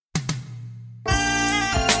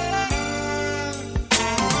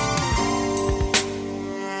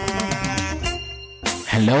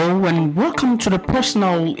Hello and welcome to the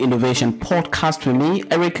Personal Innovation Podcast with me,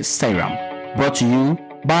 Eric Seyram, brought to you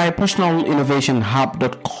by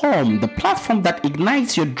personalinnovationhub.com, the platform that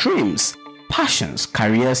ignites your dreams, passions,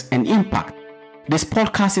 careers, and impact. This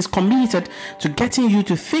podcast is committed to getting you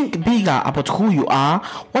to think bigger about who you are,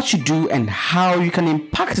 what you do, and how you can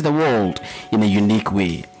impact the world in a unique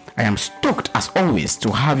way. I am stoked as always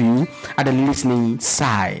to have you at the listening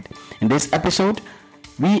side. In this episode,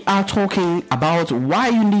 we are talking about why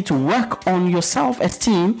you need to work on your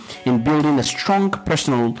self-esteem in building a strong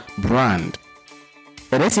personal brand.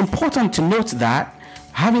 It is important to note that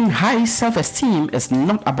having high self-esteem is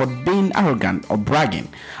not about being arrogant or bragging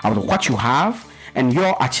about what you have and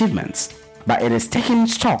your achievements, but it is taking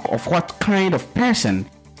stock of what kind of person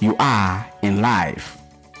you are in life.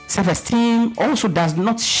 Self-esteem also does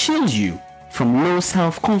not shield you from low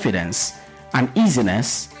self-confidence,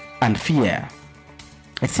 uneasiness, and fear.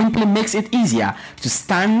 It simply makes it easier to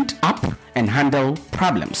stand up and handle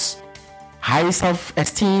problems. High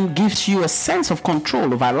self-esteem gives you a sense of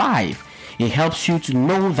control over life. It helps you to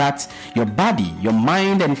know that your body, your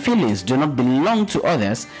mind, and feelings do not belong to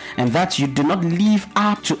others and that you do not live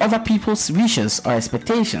up to other people's wishes or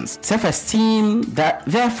expectations. Self-esteem that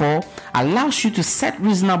therefore allows you to set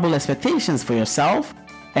reasonable expectations for yourself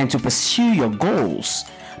and to pursue your goals.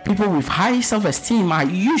 People with high self-esteem are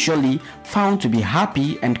usually found to be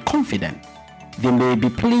happy and confident. They may be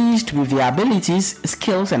pleased with their abilities,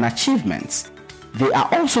 skills, and achievements. They are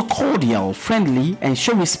also cordial, friendly, and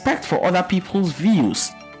show respect for other people's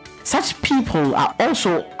views. Such people are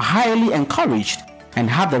also highly encouraged and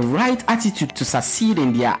have the right attitude to succeed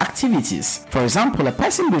in their activities. For example, a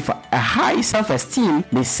person with a high self-esteem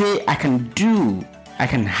may say, I can do, I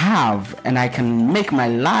can have, and I can make my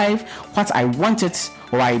life what I want it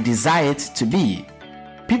or I desire it to be.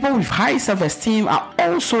 People with high self-esteem are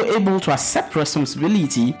also able to accept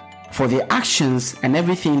responsibility for their actions and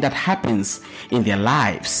everything that happens in their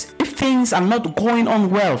lives. If things are not going on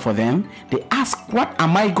well for them, they ask, what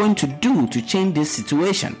am I going to do to change this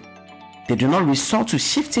situation? They do not resort to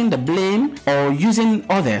shifting the blame or using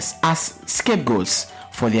others as scapegoats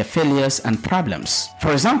for their failures and problems.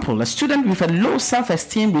 For example, a student with a low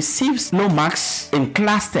self-esteem receives low marks in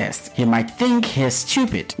class tests. He might think he is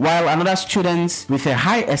stupid, while another student with a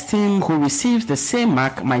high esteem who receives the same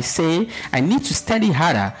mark might say, I need to study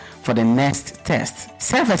harder for the next test.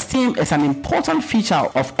 Self-esteem is an important feature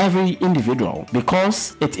of every individual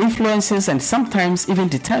because it influences and sometimes even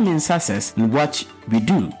determines success in what we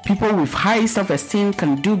do. People with high self-esteem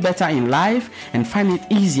can do better in life and find it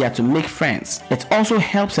easier to make friends. It also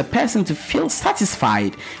helps a person to feel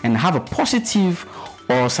satisfied and have a positive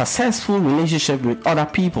or successful relationship with other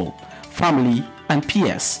people, family, and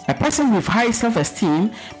peers. A person with high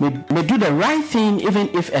self-esteem may do the right thing even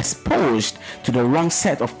if exposed to the wrong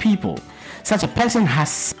set of people. Such a person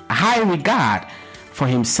has high regard for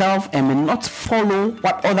himself and may not follow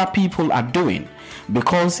what other people are doing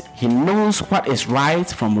because he knows what is right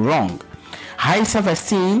from wrong. High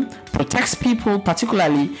self-esteem protects people,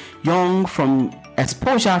 particularly young, from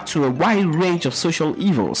exposure to a wide range of social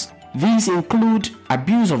evils. These include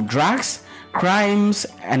abuse of drugs, crimes,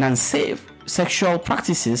 and unsafe sexual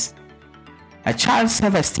practices. A child's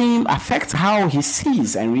self-esteem affects how he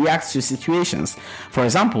sees and reacts to situations. For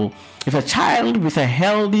example, if a child with a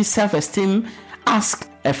healthy self-esteem asks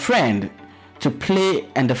a friend to play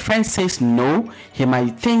and the friend says no, he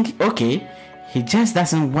might think, okay, he just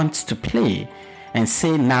doesn't want to play, and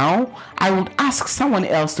say, now I would ask someone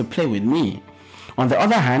else to play with me. On the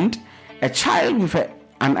other hand, a child with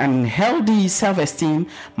an unhealthy self-esteem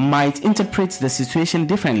might interpret the situation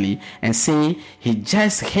differently and say, he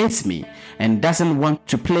just hates me and doesn't want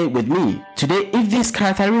to play with me. Today, if these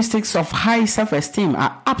characteristics of high self-esteem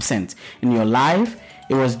are absent in your life,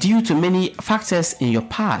 it was due to many factors in your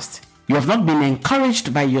past. You have not been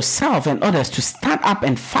encouraged by yourself and others to stand up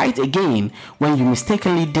and fight again when you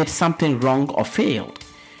mistakenly did something wrong or failed.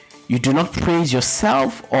 You do not praise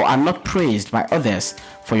yourself or are not praised by others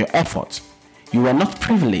for your effort. You were not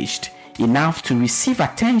privileged enough to receive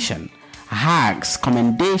attention, hugs,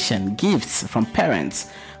 commendation, gifts from parents,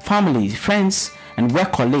 family, friends, and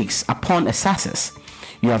work colleagues upon a success.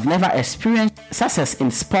 You have never experienced success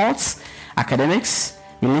in sports, academics,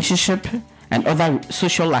 relationship, and other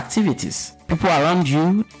social activities. People around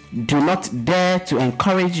you do not dare to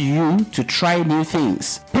encourage you to try new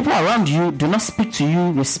things. People around you do not speak to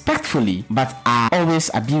you respectfully but are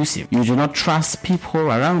always abusive. You do not trust people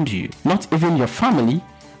around you, not even your family,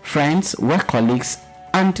 friends, work colleagues,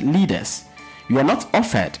 and leaders. You are not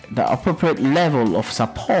offered the appropriate level of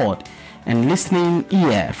support and listening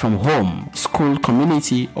ear from home, school,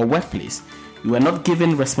 community, or workplace. You were not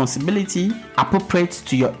given responsibility appropriate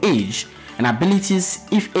to your age and abilities,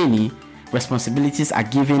 if any responsibilities are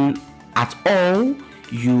given at all.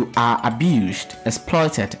 You are abused,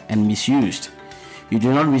 exploited, and misused. You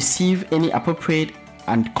do not receive any appropriate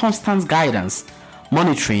and constant guidance,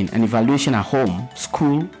 monitoring, and evaluation at home,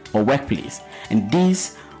 school, or workplace, and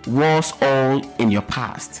this was all in your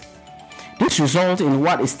past. This results in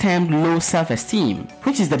what is termed low self-esteem,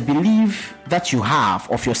 which is the belief that you have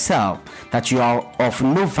of yourself that you are of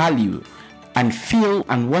no value and feel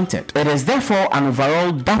unwanted. It is therefore an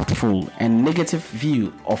overall doubtful and negative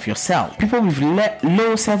view of yourself. People with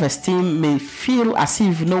low self-esteem may feel as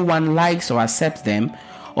if no one likes or accepts them,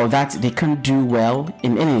 or that they can't do well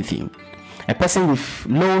in anything. A person with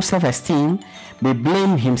low self-esteem may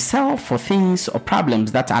blame himself for things or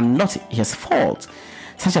problems that are not his fault.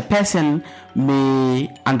 Such a person may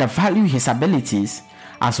undervalue his abilities,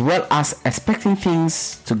 as well as expecting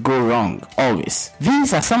things to go wrong always.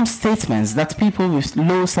 These are some statements that people with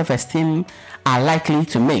low self-esteem are likely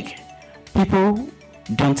to make. People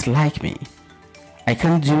don't like me. I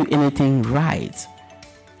can't do anything right.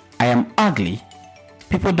 I am ugly.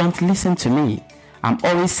 People don't listen to me. I'm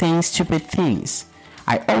always saying stupid things.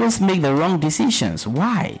 I always make the wrong decisions.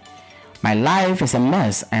 Why? My life is a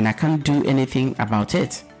mess and I can't do anything about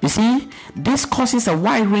it. You see, this causes a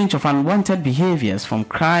wide range of unwanted behaviors, from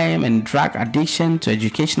crime and drug addiction to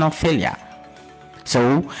educational failure.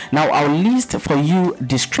 So now I'll list for you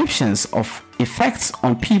descriptions of effects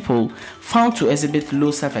on people found to exhibit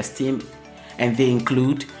low self-esteem, and they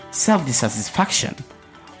include self-dissatisfaction,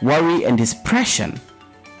 worry and depression,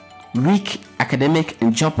 weak academic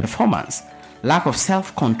and job performance, lack of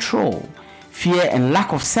self-control, fear and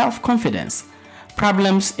lack of self-confidence,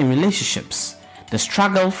 problems in relationships, the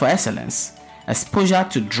struggle for excellence, exposure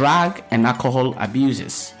to drug and alcohol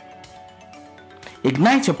abuses.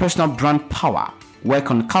 Ignite your personal brand power.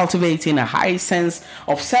 Work on cultivating a high sense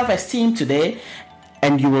of self-esteem today,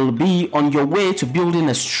 and you will be on your way to building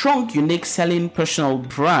a strong, unique selling personal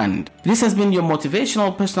brand. This has been your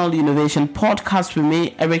motivational personal innovation podcast with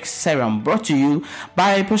me, Eric Seyram, brought to you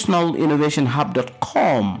by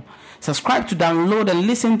personalinnovationhub.com. Subscribe to download and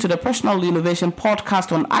listen to the Personal Innovation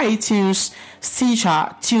Podcast on iTunes, Stitcher,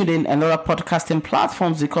 TuneIn, and other podcasting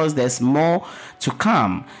platforms, because there's more to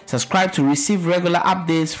come. Subscribe to receive regular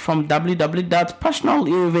updates from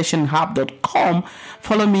www.personalinnovationhub.com.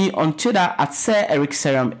 Follow me on Twitter at Sir Eric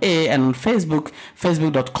Seyram A, and on Facebook,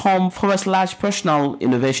 facebook.com/Personal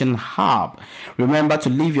Innovation Hub. Remember to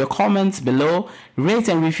leave your comments below, rate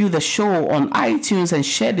and review the show on iTunes, and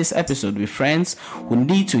share this episode with friends who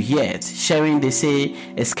need to hear it. Sharing, they say,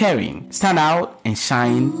 is caring. Stand out and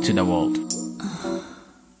shine to the world.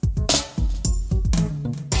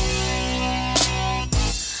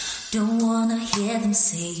 Don't wanna hear them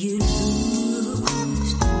say you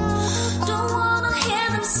lose. Don't wanna hear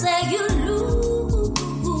them say you lose.